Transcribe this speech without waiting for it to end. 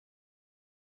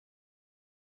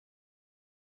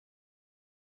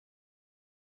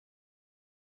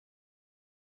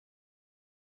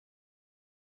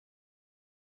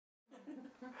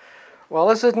Well,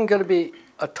 this isn't going to be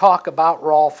a talk about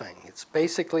Rolfing. It's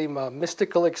basically my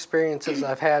mystical experiences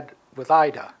I've had with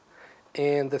Ida.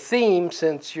 And the theme,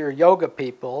 since you're yoga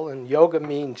people, and yoga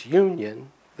means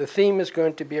union, the theme is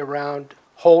going to be around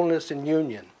wholeness and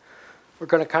union. We're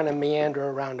going to kind of meander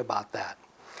around about that.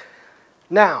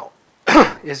 Now,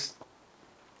 is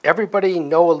everybody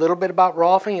know a little bit about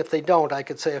Rolfing? If they don't, I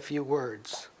could say a few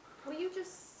words. Will you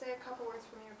just say a couple words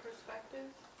from your perspective?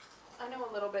 I know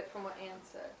a little bit from what Ann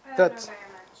said. I don't know very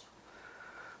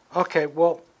much. Okay,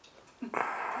 well,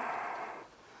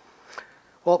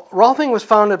 Rolfing was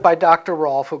founded by Dr.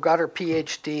 Rolf, who got her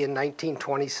PhD in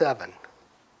 1927.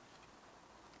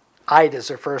 Ida's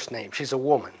her first name. She's a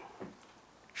woman.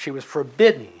 She was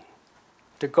forbidden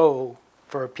to go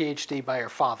for a PhD by her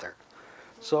father.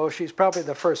 So she's probably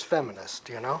the first feminist,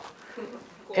 you know?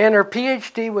 And her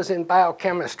PhD was in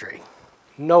biochemistry.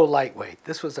 No lightweight.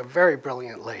 This was a very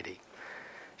brilliant lady.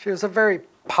 She was a very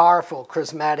powerful,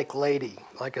 charismatic lady,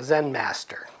 like a Zen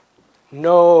master.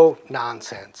 No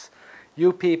nonsense.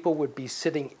 You people would be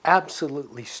sitting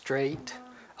absolutely straight.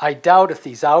 I doubt if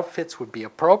these outfits would be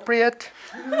appropriate.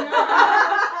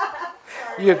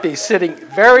 You'd be sitting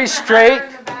very straight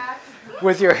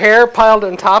with your hair piled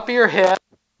on top of your head,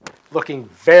 looking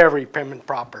very prim and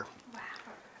proper.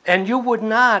 And you would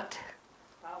not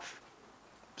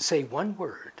say one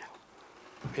word.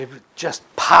 It was just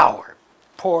power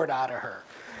poured out of her.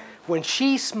 When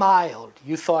she smiled,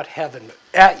 you thought heaven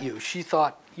at you.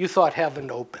 You thought heaven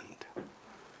opened.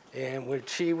 And when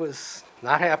she was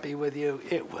not happy with you,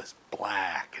 it was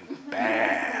black and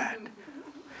bad.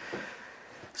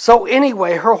 So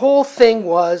anyway, her whole thing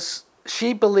was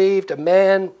she believed a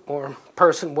man or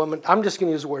person, woman, I'm just going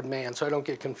to use the word man so I don't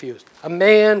get confused. A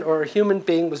man or a human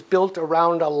being was built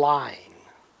around a line.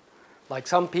 Like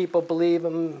some people believe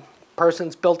a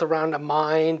person's built around a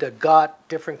mind, a gut,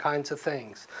 different kinds of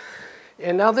things.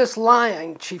 And now this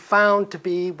line she found to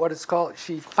be what it's called,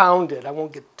 she found it, I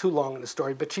won't get too long in the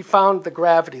story, but she found the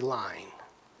gravity line.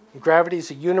 And gravity is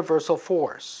a universal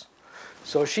force.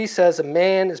 So she says a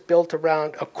man is built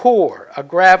around a core, a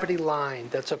gravity line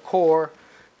that's a core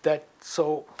that,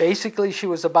 so basically she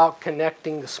was about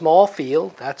connecting the small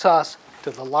field, that's us, to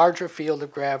the larger field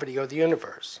of gravity or the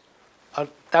universe.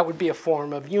 That would be a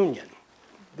form of union.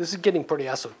 This is getting pretty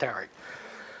esoteric.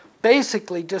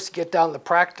 Basically, just to get down the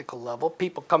practical level,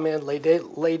 people come in,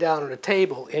 lay down on a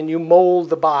table, and you mold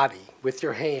the body with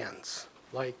your hands,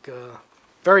 like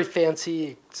very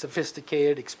fancy,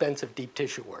 sophisticated, expensive deep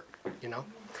tissue work, you know?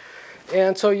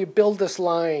 And so you build this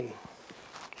line.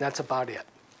 That's about it.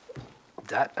 Is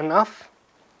that enough?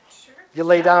 Sure. You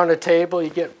lay down on a table, you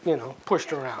get, you know,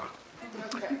 pushed around.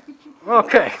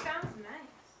 Okay. Sounds nice.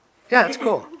 Yeah, it's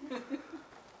cool.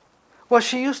 Well,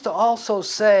 she used to also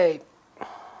say,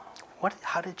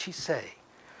 how did she say?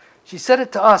 She said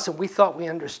it to us, and we thought we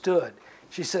understood.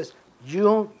 She says,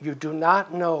 you do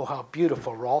not know how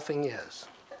beautiful Rolfing is.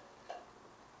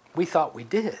 We thought we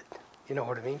did. You know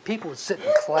what I mean? People would sit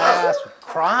in class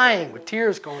crying with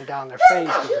tears going down their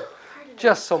face.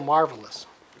 Just so marvelous.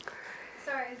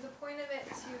 Sorry, is the point of it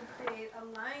to create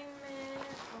alignment?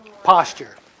 Or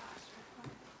Posture.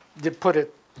 You put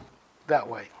it that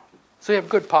way. So you have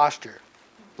good posture.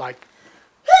 Like,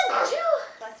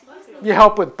 you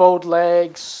help with bowed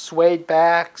legs, swayed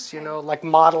backs, you know, like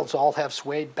models all have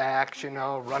swayed backs, you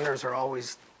know. Runners are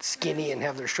always skinny and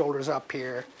have their shoulders up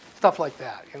here. Stuff like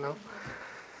that, you know.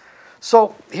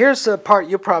 So here's the part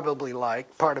you probably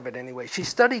like, part of it anyway. She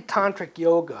studied tantric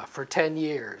yoga for 10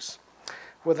 years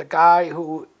with a guy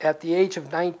who, at the age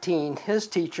of 19, his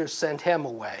teacher sent him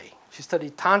away. She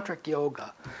studied tantric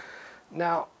yoga.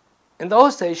 Now, in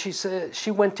those days, she said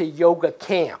she went to yoga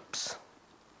camps.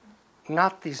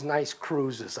 Not these nice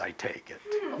cruises, I take it.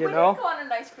 You know? We didn't go on a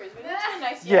nice cruise. We didn't do a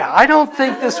nice Yeah, I don't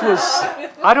think this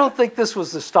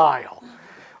was the style.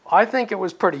 I think it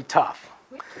was pretty tough.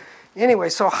 Anyway,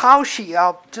 so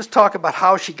I'll just talk about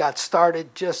how she got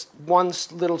started, just one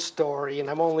little story,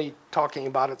 and I'm only talking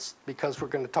about it because we're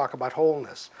going to talk about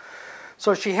wholeness.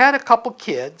 So she had a couple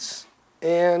kids,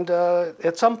 and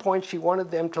at some point she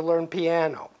wanted them to learn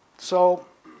piano. So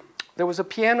there was a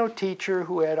piano teacher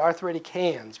who had arthritic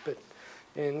hands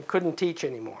and couldn't teach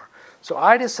anymore. So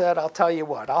Ida said, I'll tell you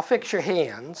what, I'll fix your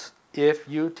hands if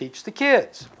you teach the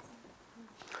kids.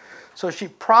 So she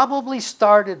probably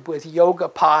started with yoga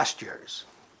postures.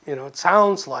 You know, it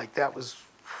sounds like that was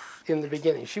in the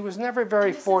beginning. She was never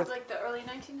very forth. This is like the early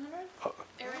 1900s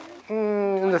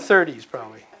area? In the 30s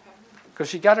probably. Because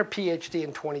she got her PhD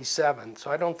in 27, so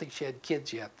I don't think she had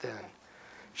kids yet then.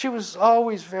 She was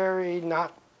always very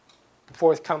not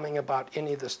forthcoming about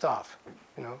any of the stuff,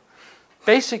 you know.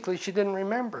 basically she didn't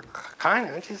remember, kind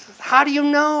of. And she says, how do you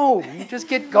know? You just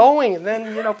get going, and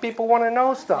then, you know, people want to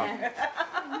know stuff. No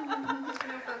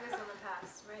focus on the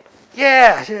past, right?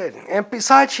 Yeah, she did. And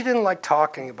besides, she didn't like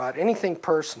talking about anything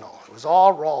personal. It was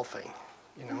all Rolfing,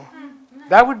 you know.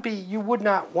 That would be, you would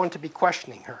not want to be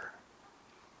questioning her.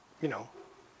 You know,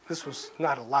 this was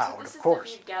not allowed, of course.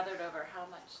 This is stuff you've gathered over how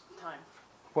much time?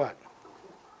 What?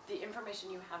 The information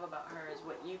you have about her is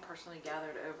what you personally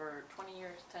gathered over 20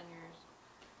 years, 10 years,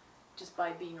 just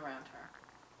by being around her.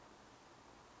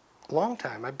 Long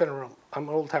time. I'm an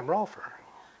old-time Rolfer.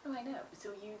 Oh, I know. So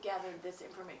you gathered this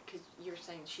information because you're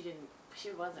saying she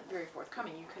wasn't very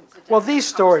forthcoming. You couldn't sit down. Well, these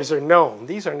stories are known.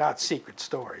 These are not secret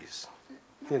stories,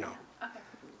 you know. Okay.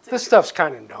 So This stuff's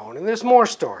kind of known, and there's more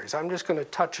stories. I'm just going to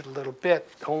touch it a little bit,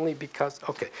 only because,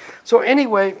 okay. So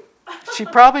anyway, she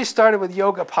probably started with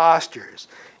yoga postures.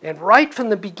 And right from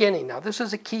the beginning, now this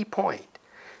is a key point,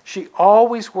 she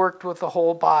always worked with the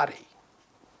whole body.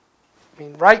 I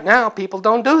mean, right now, people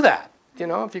don't do that. You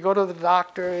know, if you go to the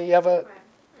doctor, you have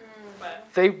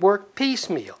they work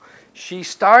piecemeal. She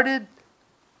started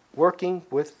working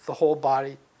with the whole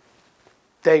body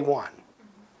day one.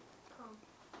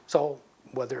 So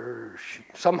whether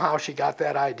somehow she got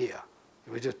that idea,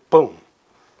 it was just boom.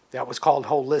 That was called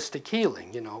holistic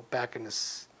healing, you know, back in the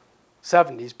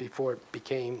 70s before it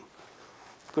became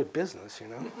good business, you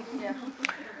know.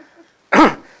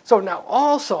 Yeah. So now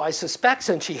also, I suspect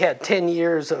since she had 10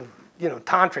 years of, you know,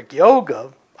 tantric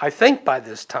yoga, I think by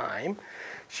this time,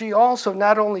 she also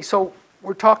not only, so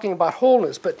we're talking about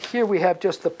wholeness, but here we have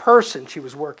just the person she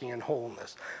was working in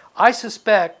wholeness. I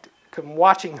suspect, from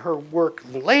watching her work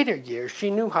in later years, she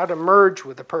knew how to merge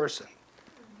with the person,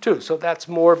 too. So that's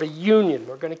more of a union.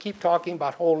 We're going to keep talking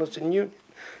about wholeness and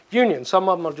union. Some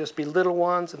of them will just be little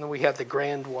ones, and then we have the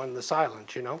grand one, the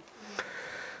silent, you know.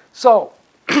 So,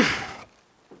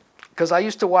 because I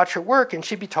used to watch her work, and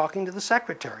she'd be talking to the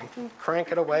secretary,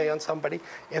 cranking away on somebody,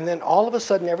 and then all of a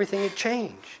sudden everything would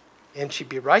change. And she'd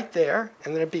be right there,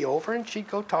 and then it'd be over, and she'd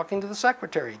go talking to the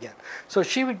secretary again. So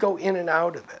she would go in and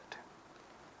out of it.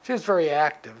 She was very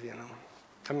active, you know.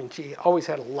 I mean, she always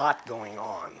had a lot going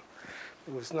on.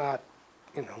 It was not,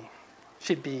 you know,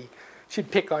 she'd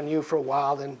pick on you for a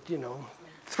while, then, you know,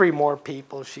 3 more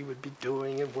people she would be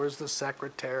doing, and where's the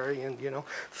secretary, and, you know,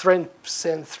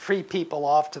 send 3 people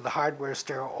off to the hardware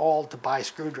store all to buy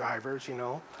screwdrivers, you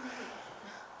know.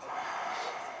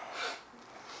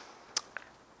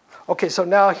 Okay, so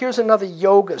now here's another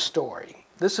yoga story.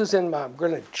 This is in my, I'm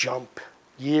going to jump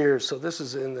years, so this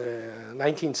is in the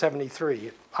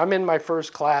 1973. I'm in my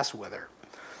first class with her.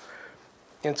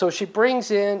 And so she brings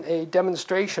in a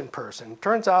demonstration person.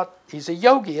 Turns out he's a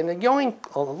yogi in a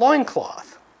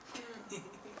loincloth.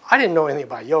 I didn't know anything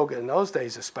about yoga in those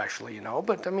days especially, you know,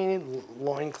 but I mean,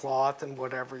 loincloth and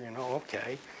whatever, you know,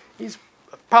 okay. He's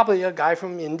probably a guy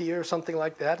from India or something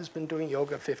like that, has been doing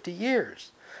yoga 50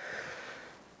 years.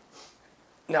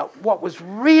 Now, what was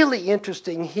really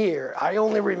interesting here, I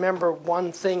only remember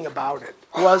one thing about it,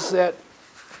 was that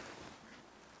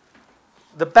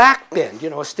the back bend, you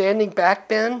know, a standing back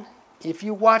bend, if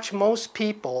you watch most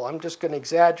people, I'm just going to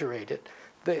exaggerate it,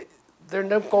 they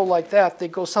don't go like that, they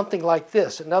go something like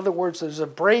this. In other words, there's a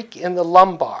break in the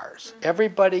lumbars.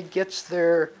 Everybody gets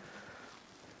their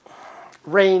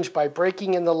range by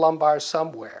breaking in the lumbar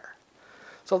somewhere.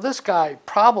 So this guy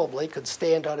probably could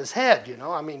stand on his head, you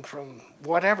know, I mean, from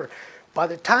whatever. By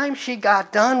the time she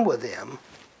got done with him,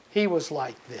 he was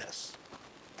like this.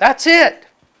 That's it.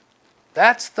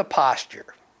 That's the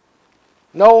posture.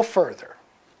 No further.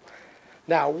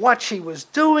 Now, what she was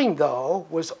doing, though,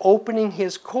 was opening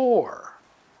his core.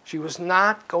 She was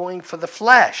not going for the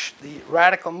flesh, the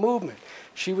radical movement.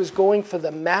 She was going for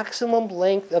the maximum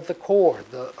length of the core.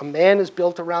 A man is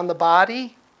built around the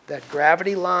body, that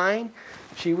gravity line.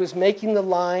 She was making the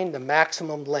line the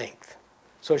maximum length.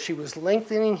 So she was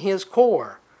lengthening his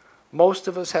core. Most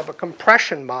of us have a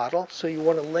compression model, so you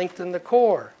want to lengthen the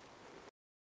core.